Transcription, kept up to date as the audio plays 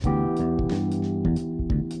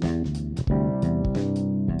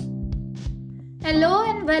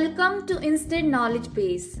Welcome to Instant Knowledge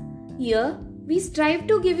Base. Here, we strive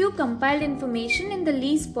to give you compiled information in the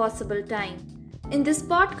least possible time. In this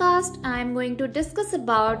podcast, I am going to discuss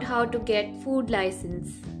about how to get food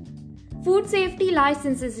license. Food safety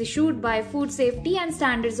license is issued by Food Safety and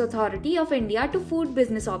Standards Authority of India to food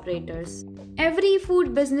business operators. Every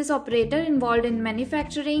food business operator involved in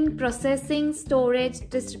manufacturing, processing, storage,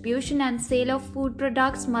 distribution and sale of food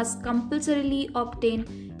products must compulsorily obtain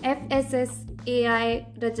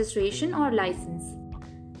FSSAI registration or license.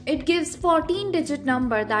 It gives 14-digit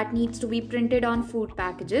number that needs to be printed on food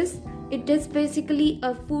packages. It is basically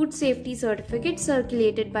a food safety certificate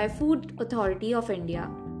circulated by Food Authority of India.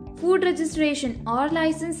 Food registration or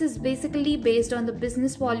license is basically based on the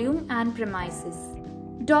business volume and premises.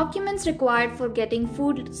 Documents required for getting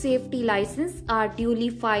food safety license are duly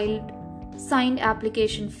filed signed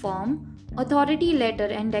application form, authority letter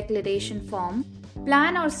and declaration form,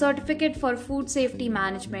 plan or certificate for food safety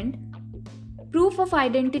management, proof of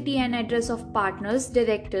identity and address of partners,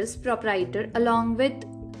 directors, proprietor along with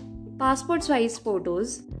passport size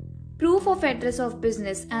photos, proof of address of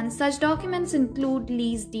business, and such documents include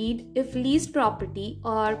lease deed if leased property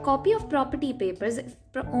or copy of property papers if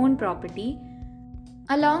owned property,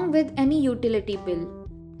 along with any utility bill.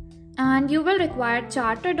 And you will require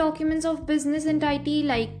charter documents of business entity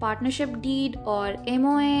like partnership deed or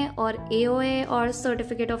MOA or AOA or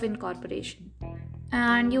certificate of incorporation.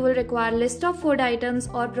 And you will require list of food items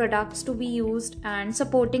or products to be used and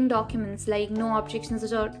supporting documents like no objections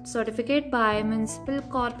certificate by municipal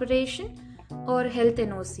corporation or health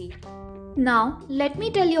NOC. Now, let me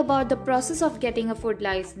tell you about the process of getting a food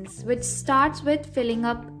license, which starts with filling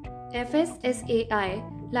up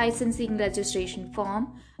FSSAI licensing registration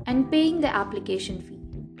form and paying the application fee.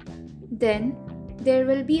 Then, there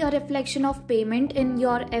will be a reflection of payment in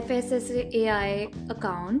your FSSAI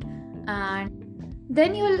account, and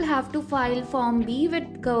then you will have to file Form B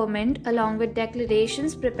with government along with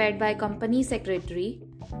declarations prepared by company secretary.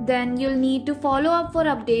 Then you'll need to follow up for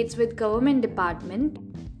updates with government department.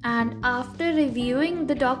 And after reviewing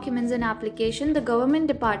the documents and application, the government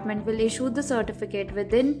department will issue the certificate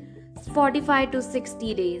within 45 to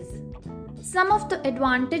 60 days. Some of the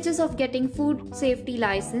advantages of getting food safety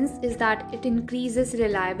license is that it increases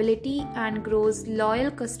reliability and grows loyal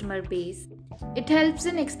customer base. It helps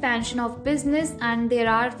in expansion of business and there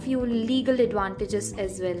are few legal advantages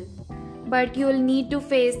as well. But you will need to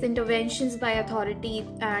face interventions by authority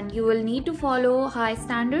and you will need to follow high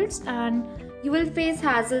standards and you will face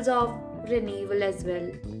hassles of renewal as well.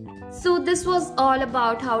 So this was all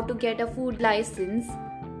about how to get a food license.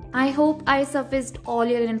 I hope I sufficed all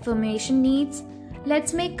your information needs.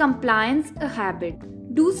 Let's make compliance a habit.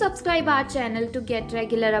 Do subscribe our channel to get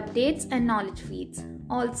regular updates and knowledge feeds.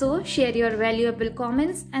 Also, share your valuable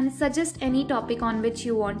comments and suggest any topic on which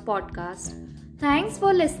you want podcast. Thanks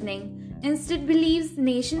for listening. Instit believes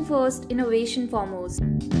nation first, innovation foremost.